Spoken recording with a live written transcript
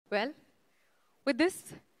Well, with this,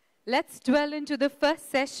 let's dwell into the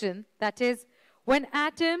first session, that is, when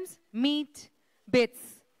atoms meet bits,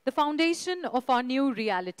 the foundation of our new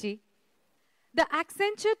reality. The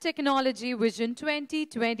Accenture Technology Vision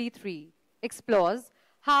 2023 explores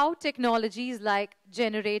how technologies like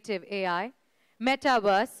generative AI,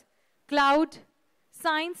 metaverse, cloud,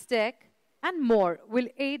 science tech, and more will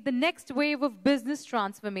aid the next wave of business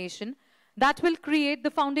transformation that will create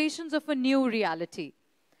the foundations of a new reality,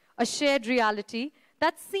 a shared reality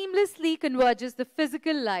that seamlessly converges the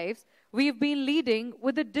physical lives we've been leading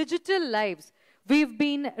with the digital lives we've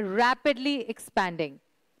been rapidly expanding.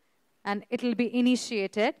 And it'll be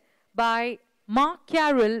initiated by Marc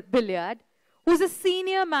Carrel, Billiard, who's a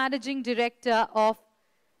senior managing director of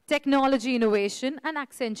technology innovation and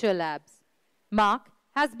Accenture Labs. Marc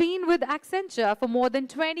has been with Accenture for more than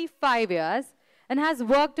 25 years and has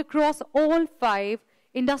worked across all 5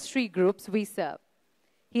 industry groups we serve.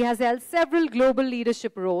 He has held several global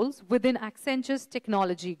leadership roles within Accenture's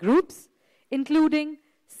technology groups, including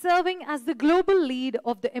serving as the global lead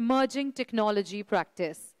of the emerging technology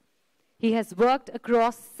practice. He has worked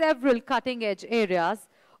across several cutting-edge areas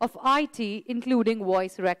of IT, including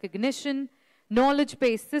voice recognition,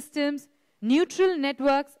 knowledge-based systems, neutral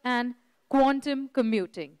networks, and quantum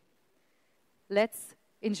computing. Let's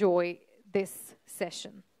enjoy this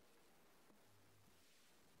session.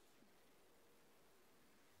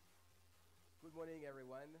 Good morning,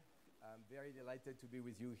 everyone. I'm very delighted to be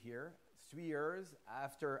with you here. 3 years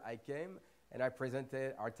after I came and I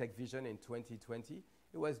presented our tech vision in 2020.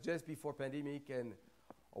 It was just before pandemic, and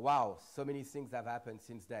wow, so many things have happened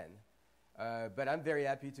since then. But I'm very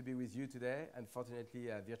happy to be with you today, unfortunately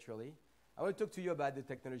virtually. I want to talk to you about the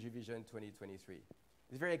Technology Vision 2023.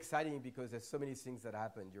 It's very exciting because there's so many things that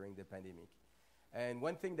happened during the pandemic. And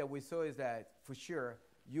one thing that we saw is that, for sure,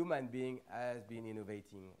 human being has been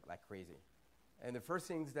innovating like crazy. And the first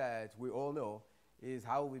things that we all know is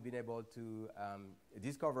how we've been able to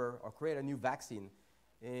discover or create a new vaccine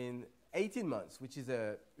in 18 months, which is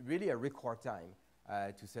really a record time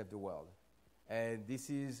to save the world. And this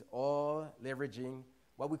is all leveraging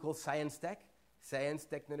what we call science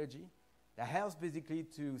technology, that helps basically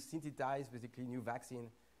to synthesize basically new vaccine,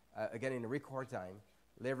 again in a record time,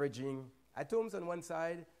 leveraging atoms on one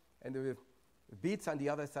side and the bits on the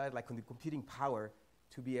other side, like on the computing power,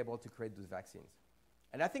 to be able to create those vaccines.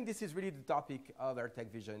 And I think this is really the topic of our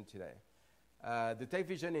Tech Vision today. The Tech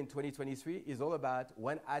Vision in 2023 is all about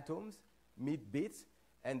when atoms meet bits,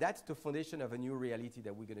 and that's the foundation of a new reality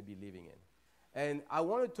that we're going to be living in. And I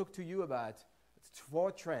want to talk to you about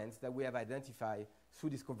 4 trends that we have identified through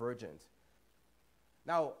this convergence.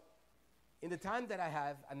 Now, in the time that I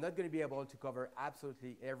have, I'm not going to be able to cover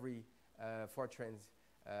absolutely every 4 trends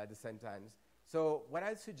at the same time. So what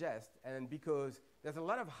I suggest, and because there's a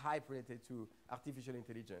lot of hype related to artificial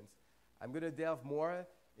intelligence, I'm going to delve more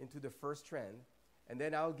into the first trend, and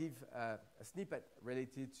then I'll give a snippet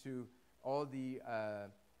related to all the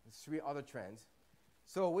 3 other trends.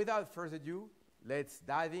 So without further ado, let's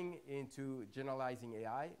diving into generalizing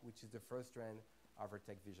AI, which is the first trend of our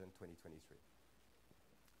Tech Vision 2023.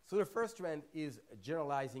 So the first trend is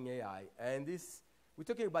generalizing AI, and this, we're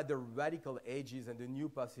talking about the radical edges and the new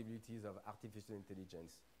possibilities of artificial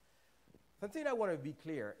intelligence. Something I want to be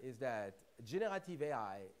clear is that generative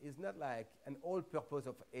AI is not like an all-purpose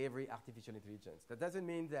of every artificial intelligence. That doesn't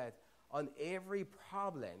mean that on every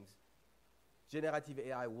problem, generative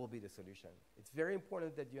AI will be the solution. It's very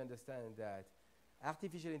important that you understand that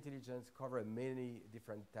artificial intelligence covers many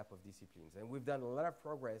different types of disciplines. And we've done a lot of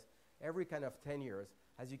progress every kind of 10 years,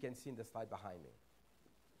 as you can see in the slide behind me.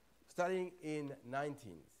 Starting in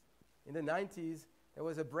the 90s, there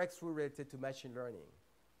was a breakthrough related to machine learning,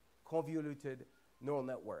 convoluted neural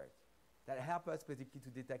network, that helped us basically to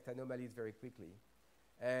detect anomalies very quickly.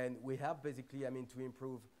 And we helped basically, to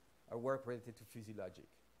improve our work related to fuzzy logic.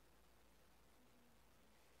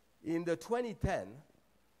 In the 2010,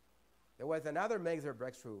 there was another major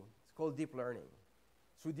breakthrough. It's called deep learning.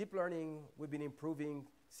 Through deep learning, we've been improving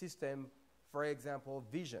system, for example,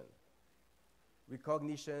 vision,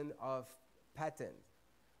 recognition of pattern,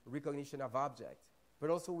 recognition of object. But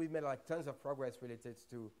also we've made like tons of progress related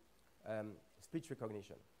to speech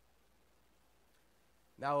recognition.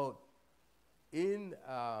 Now, in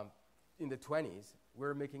the 20s,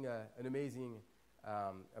 we're making an amazing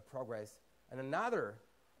progress, and another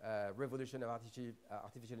revolution of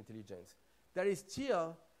artificial intelligence that is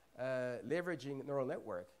still leveraging neural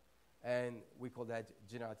network, and we call that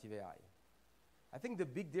generative AI. I think the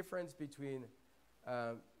big difference between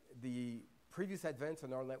the previous advance on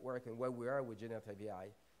neural network and where we are with generative AI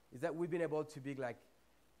is that we've been able to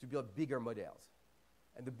build bigger models.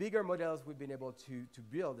 And the bigger models we've been able to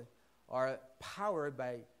build are powered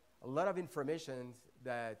by a lot of information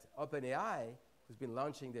that OpenAI, who's been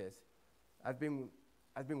launching this, has been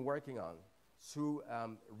working on through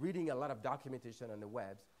reading a lot of documentation on the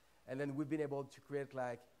web. And then we've been able to create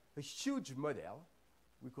like a huge model.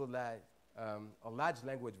 We call that a large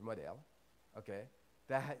language model, okay,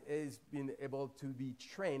 that has been able to be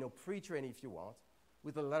trained or pre-trained, if you want,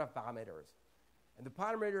 with a lot of parameters. And the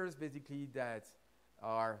parameters basically that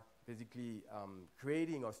are basically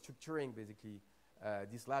creating or structuring basically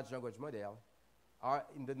this large language model are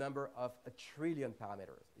in the number of 1 trillion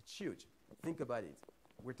parameters. It's huge. Think about it.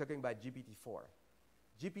 We're talking about GPT-4.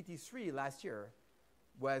 GPT-3 last year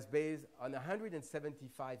was based on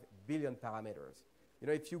 175 billion parameters. You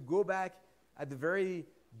know, if you go back at the very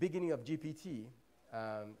beginning of GPT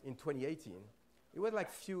in 2018, it was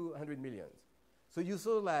like few hundred millions. So you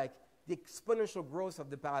saw like the exponential growth of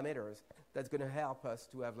the parameters that's going to help us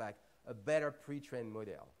to have like a better pre-trained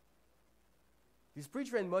model. This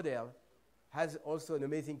pre-trained model has also an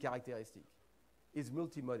amazing characteristic. It's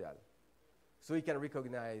multimodal. So it can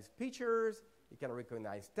recognize pictures, it can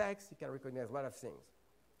recognize text, it can recognize a lot of things.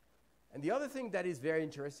 And the other thing that is very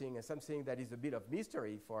interesting and something that is a bit of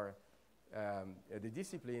mystery for the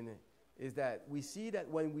discipline is that we see that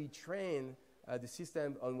when we train the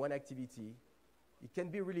system on one activity, it can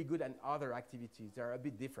be really good at other activities that are a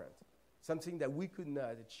bit different, something that we could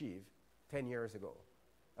not achieve 10 years ago.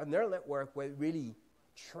 A neural network was really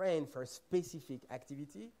trained for a specific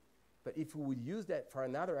activity, but if we would use that for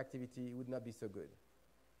another activity, it would not be so good.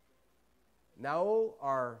 Now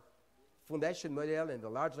our foundation model and the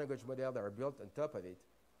large language model that are built on top of it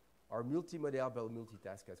are multimodal but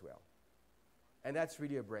multitask as well. And that's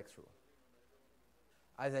really a breakthrough.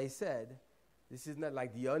 As I said, this is not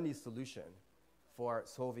like the only solution for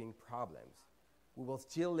solving problems. We will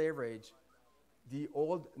still leverage the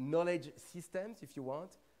old knowledge systems, if you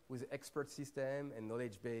want, with expert system and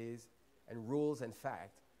knowledge base and rules and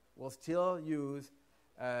fact. We'll still use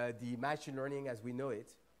the machine learning as we know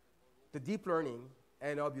it, the deep learning,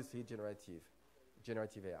 and obviously generative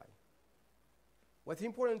AI. What's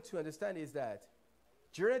important to understand is that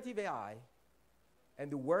generative AI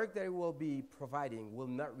and the work that it will be providing will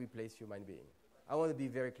not replace human being. I want to be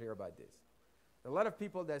very clear about this. A lot of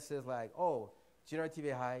people that says like, oh, generative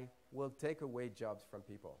AI will take away jobs from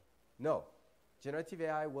people. No, generative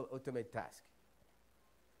AI will automate tasks.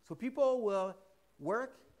 So people will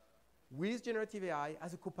work with generative AI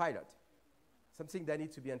as a co-pilot, something that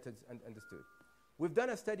needs to be understood. We've done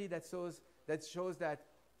a study that shows that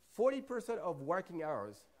 40% of working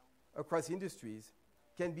hours across industries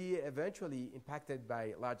can be eventually impacted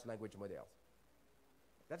by large language models.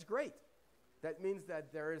 That's great. That means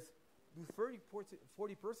that there's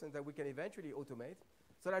 40% that we can eventually automate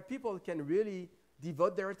so that people can really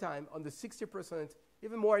devote their time on the 60%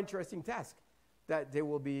 even more interesting task that they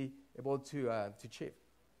will be able to achieve.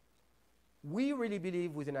 We really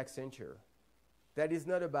believe within Accenture that it's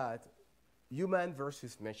not about human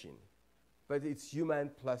versus machine, but it's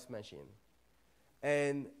human plus machine.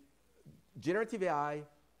 And generative AI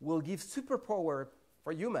will give superpower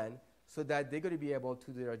for human so that they're going to be able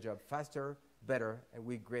to do their job faster, better, and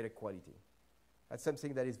with greater quality. That's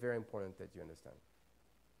something that is very important that you understand.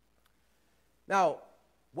 Now,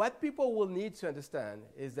 what people will need to understand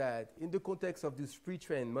is that in the context of this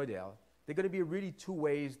pre-trained model, there are going to be really two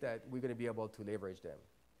ways that we're going to be able to leverage them.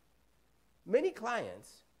 Many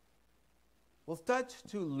clients will start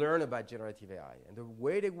to learn about generative AI, and the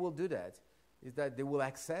way they will do that is that they will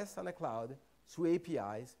access on the cloud through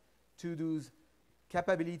APIs to those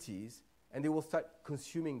capabilities, and they will start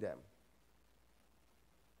consuming them.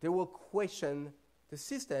 They will question the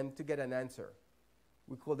system to get an answer.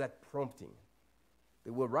 We call that prompting.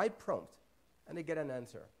 They will write prompt, and they get an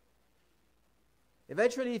answer.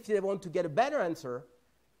 Eventually, if they want to get a better answer,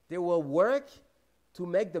 they will work to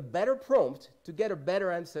make the better prompt to get a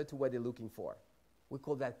better answer to what they're looking for. We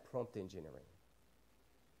call that prompt engineering.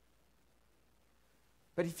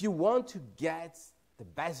 But if you want to get the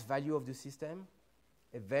best value of the system,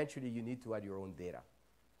 eventually you need to add your own data.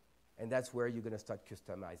 And that's where you're going to start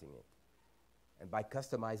customizing it. And by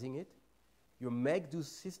customizing it, you make those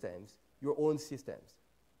systems your own systems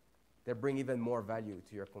that bring even more value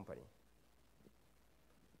to your company.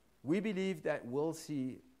 We believe that we'll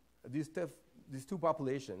see these two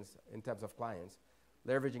populations in terms of clients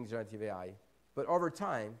leveraging generative AI, but over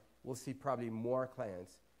time, we'll see probably more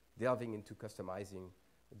clients delving into customizing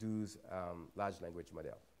those large language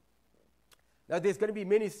models. Now, there's going to be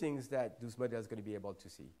many things that those models are going to be able to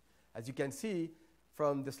see. As you can see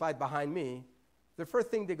from the slide behind me, the first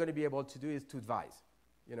thing they're going to be able to do is to advise.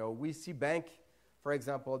 You know, we see banks for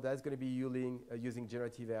example, that's going to be using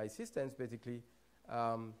generative AI systems basically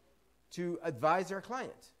to advise their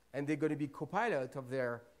clients. And they're going to be co-pilot of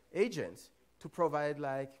their agents to provide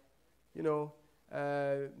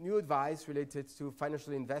new advice related to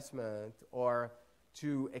financial investment or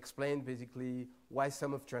to explain basically why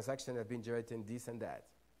some of transactions have been generated in this and that.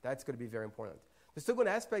 That's going to be very important. The second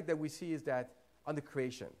aspect that we see is that on the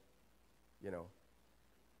creation,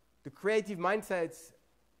 the creative mindsets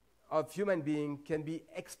of human beings can be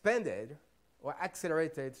expanded or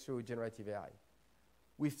accelerated through generative AI.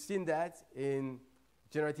 We've seen that in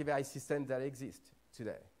generative AI systems that exist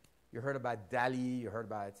today. You heard about DALL-E, you heard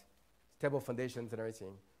about Stable Foundations and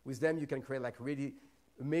everything. With them, you can create really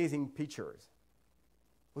amazing pictures.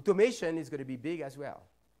 Automation is going to be big as well.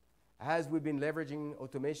 As we've been leveraging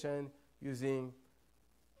automation using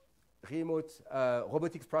remote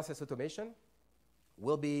robotics process automation,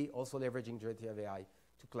 we'll be also leveraging generative AI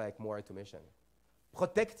to collect more automation.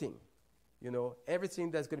 Protecting,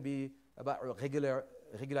 everything that's going to be about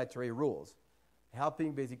regulatory rules.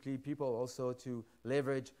 Helping basically people also to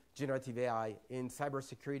leverage generative AI in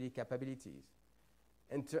cybersecurity capabilities.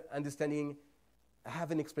 And to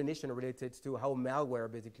have an explanation related to how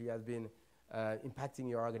malware basically has been impacting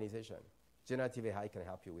your organization. Generative AI can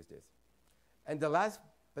help you with this. And the last,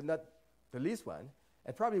 but not the least one,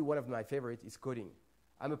 and probably one of my favorites, is coding.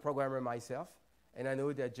 I'm a programmer myself, and I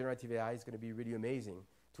know that generative AI is going to be really amazing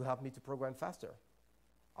to help me to program faster.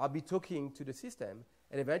 I'll be talking to the system,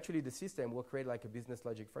 and eventually the system will create a business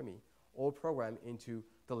logic for me, all programmed into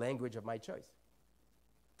the language of my choice.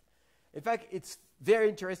 In fact, it's very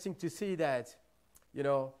interesting to see that,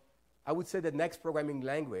 I would say the next programming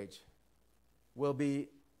language will be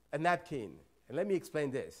a napkin. And let me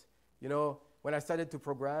explain this. When I started to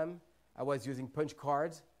program, I was using punch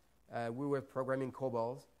cards. We were programming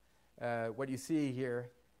COBOLs. What you see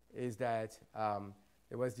here is that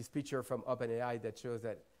there was this picture from OpenAI that shows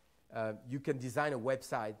that you can design a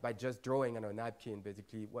website by just drawing on a napkin,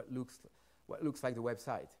 basically, what looks like the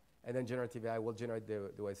website. And then generative AI will generate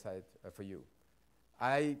the website for you.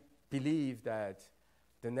 I believe that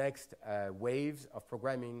the next waves of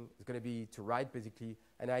programming is going to be to write basically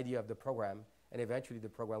an idea of the program, and eventually the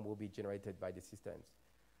program will be generated by the systems.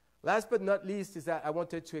 Last but not least is that I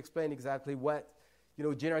wanted to explain exactly what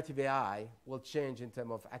generative AI will change in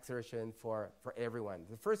terms of acceleration for everyone.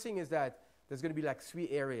 The first thing is that there's going to be 3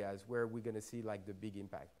 areas where we're going to see the big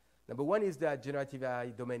impact. Number one is that generative AI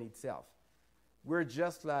domain itself. We're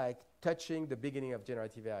just touching the beginning of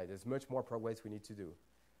generative AI. There's much more progress we need to do.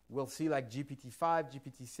 We'll see GPT-5,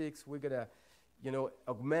 GPT-6. We're going to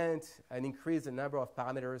augment and increase the number of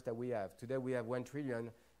parameters that we have. Today we have 1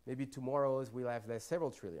 trillion. Maybe tomorrow we'll have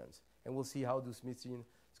several trillions. And we'll see how this machine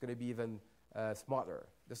is going to be even smarter.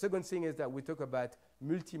 The second thing is that we talk about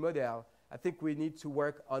multimodal. I think we need to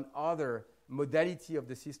work on other modality of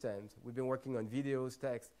the systems. We've been working on videos,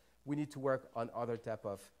 text. We need to work on other type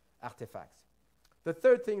of artifacts. The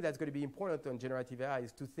third thing that's going to be important on generative AI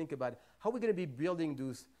is to think about how we're going to be building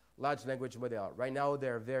those large language models. Right now,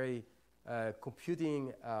 they're very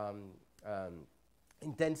computing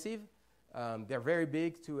intensive. They're very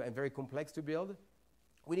big and very complex to build.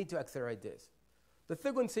 We need to accelerate this. The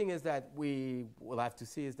second thing is that we will have to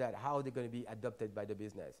see is that how they're going to be adopted by the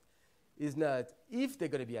business. Is not if they're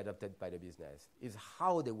going to be adopted by the business, is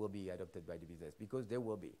how they will be adopted by the business, because they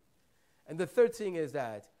will be. And the third thing is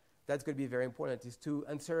that's going to be very important, is to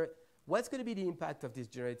answer what's going to be the impact of these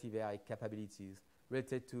generative AI capabilities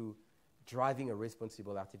related to driving a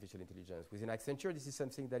responsible artificial intelligence. Within Accenture, this is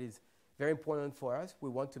something that is very important for us. We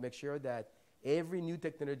want to make sure that every new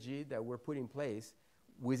technology that we're putting in place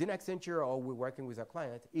within Accenture or we're working with our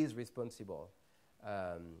client is responsible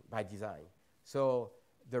by design. So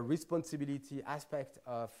the responsibility aspect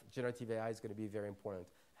of generative AI is going to be very important.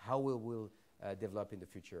 How we will develop in the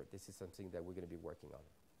future. This is something that we're going to be working on.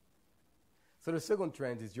 So the second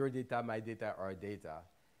trend is your data, my data, our data,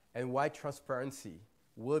 and why transparency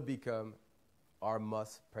will become our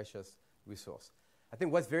most precious resource. I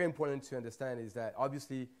think what's very important to understand is that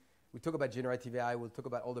obviously we talk about generative AI, we'll talk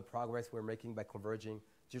about all the progress we're making by converging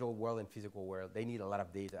digital world and physical world. They need a lot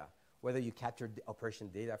of data. Whether you capture the operation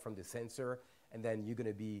data from the sensor, and then you're going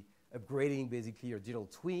to be upgrading basically your digital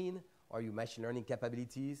twin or your machine learning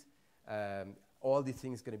capabilities, all these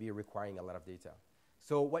things are going to be requiring a lot of data.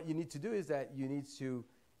 So what you need to do is that you need to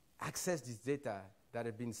access this data that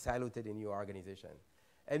have been siloed in your organization.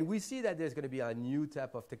 And we see that there's going to be a new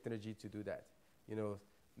type of technology to do that.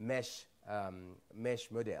 Mesh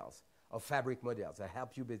models or fabric models that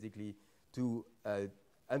help you basically to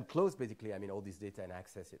enclose all this data and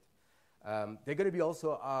access it. There are going to be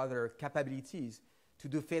also other capabilities to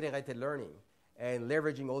do federated learning. and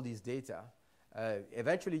leveraging all these data.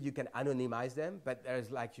 Eventually, you can anonymize them, but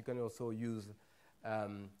you can also use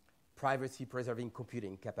privacy-preserving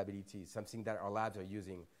computing capabilities, something that our labs are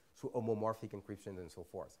using through homomorphic encryption and so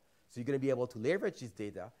forth. So you're going to be able to leverage this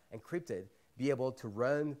data, encrypt it, be able to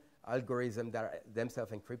run algorithms that are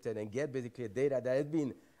themselves encrypted and get basically a data that has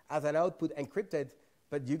been, as an output, encrypted,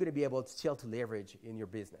 but you're going to be able still to leverage in your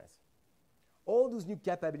business. All those new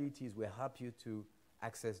capabilities will help you to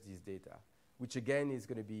access this data, which again is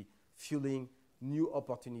going to be fueling new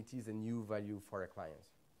opportunities and new value for our clients.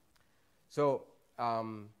 So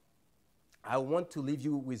I want to leave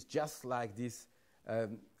you with just like this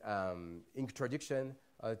introduction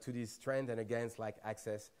to this trend and against like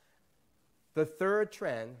access. The third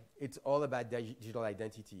trend, it's all about digital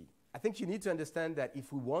identity. I think you need to understand that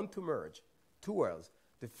if we want to merge two worlds,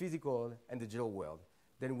 the physical and the digital world,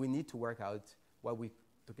 then we need to work out what we're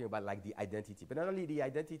talking about, like the identity. But not only the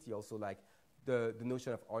identity, also like the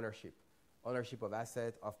notion of ownership of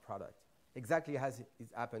asset, of product. Exactly as it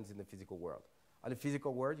happens in the physical world. On the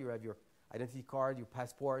physical world, you have your identity card, your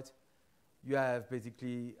passport. You have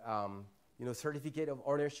basically, certificate of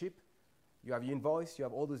ownership. You have your invoice. You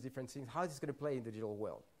have all those different things. How is this going to play in the digital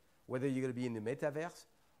world? Whether you're going to be in the metaverse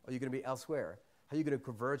or you're going to be elsewhere. How are you going to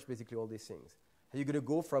converge basically all these things? How are you going to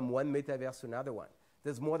go from one metaverse to another one?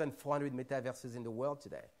 There's more than 400 metaverses in the world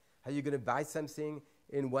today. How are you going to buy something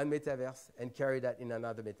in one metaverse and carry that in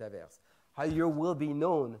another metaverse? How you will be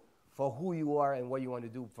known for who you are and what you want to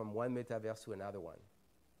do from one metaverse to another one.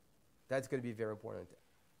 That's going to be very important.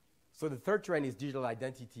 So the third trend is digital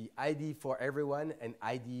identity, ID for everyone and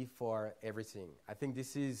ID for everything. I think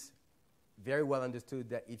this is very well understood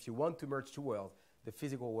that if you want to merge two worlds, the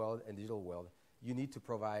physical world and digital world, you need to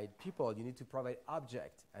provide people, you need to provide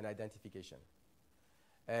object and identification.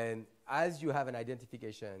 And as you have an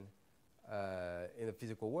identification in the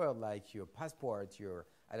physical world, like your passport, your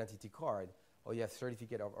identity card, or you have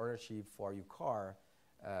certificate of ownership for your car,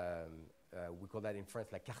 we call that in France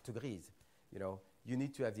like carte grise, you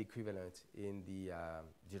need to have the equivalent in the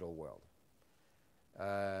digital world.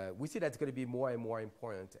 We see that's going to be more and more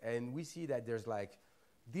important, and we see that there's like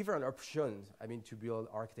different options, to build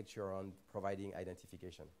architecture on providing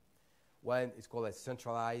identification. One is called a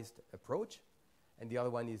centralized approach, and the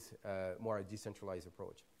other one is more a decentralized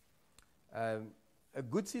approach. A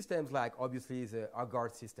good system, like obviously, is a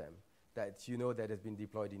guard system that that has been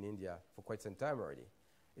deployed in India for quite some time already.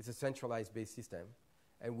 It's a centralized based system,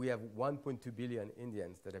 and we have 1.2 billion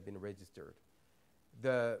Indians that have been registered.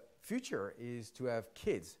 The future is to have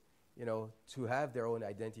kids, to have their own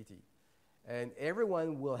identity. And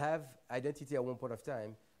everyone will have identity at one point of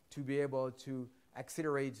time to be able to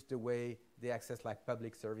accelerate the way they access like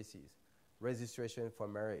public services, registration for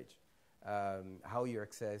marriage, how you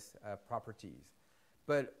access properties.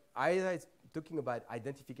 But as talking about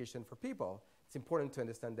identification for people, it's important to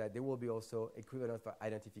understand that there will be also equivalent for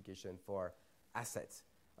identification for assets,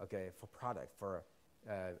 for product, for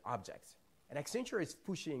objects. And Accenture is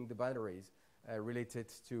pushing the boundaries related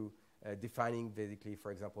to defining basically,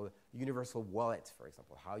 for example, universal wallet, for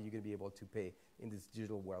example, how you're going to be able to pay in this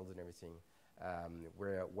digital world and everything.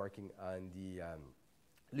 We're working on the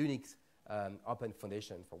Linux open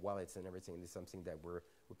foundation for wallets and everything. This is something that we're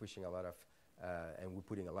pushing a lot of, and we're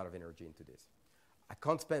putting a lot of energy into this. I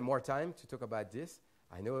can't spend more time to talk about this.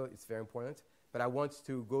 I know it's very important, but I want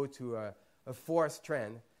to go to a fourth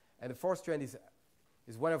trend. And the fourth trend is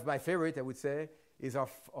one of my favorite, I would say, is our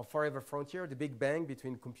forever frontier, the big bang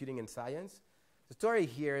between computing and science. The story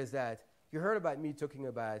here is that you heard about me talking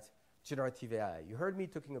about generative AI. You heard me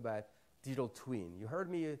talking about digital twin. You heard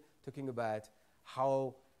me talking about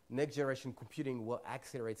how next generation computing will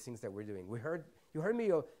accelerate things that we're doing. You heard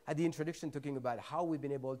me at the introduction talking about how we've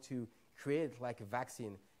been able to create like a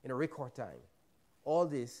vaccine in a record time. All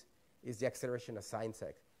this is the acceleration of science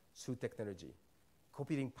tech through technology,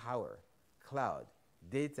 computing power, cloud,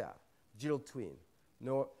 data, digital twin,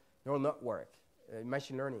 neural network,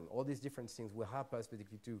 machine learning. All these different things will help us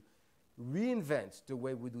basically to reinvent the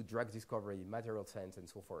way we do drug discovery, material science, and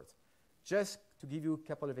so forth. Just to give you a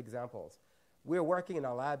couple of examples, we're working in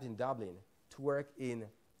our labs in Dublin to work in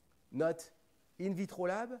not in vitro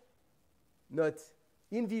lab, not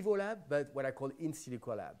in vivo lab, but what I call in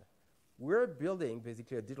silico lab. We're building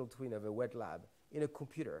basically a digital twin of a wet lab in a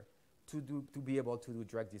computer to be able to do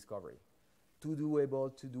drug discovery, to be able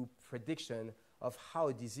to do prediction of how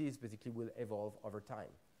a disease basically will evolve over time,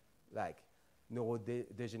 like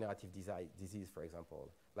neurodegenerative disease, for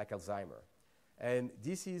example, like Alzheimer. And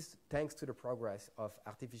this is thanks to the progress of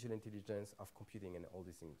artificial intelligence, of computing, and all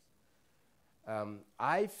these things.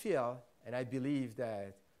 I feel and I believe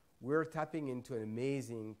that we're tapping into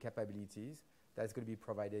amazing capabilities that's going to be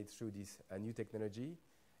provided through this new technology.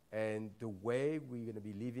 And the way we're going to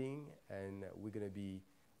be living and we're going to be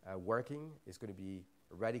working is going to be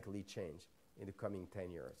radically changed in the coming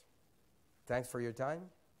 10 years. Thanks for your time,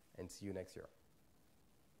 and see you next year.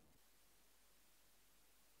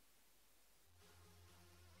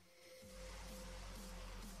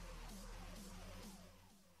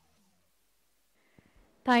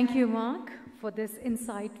 Thank you, Marc, for this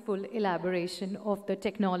insightful elaboration of the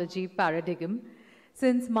technology paradigm.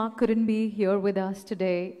 Since Marc couldn't be here with us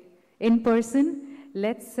today in person,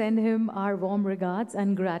 let's send him our warm regards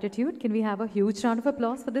and gratitude. Can we have a huge round of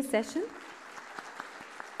applause for this session?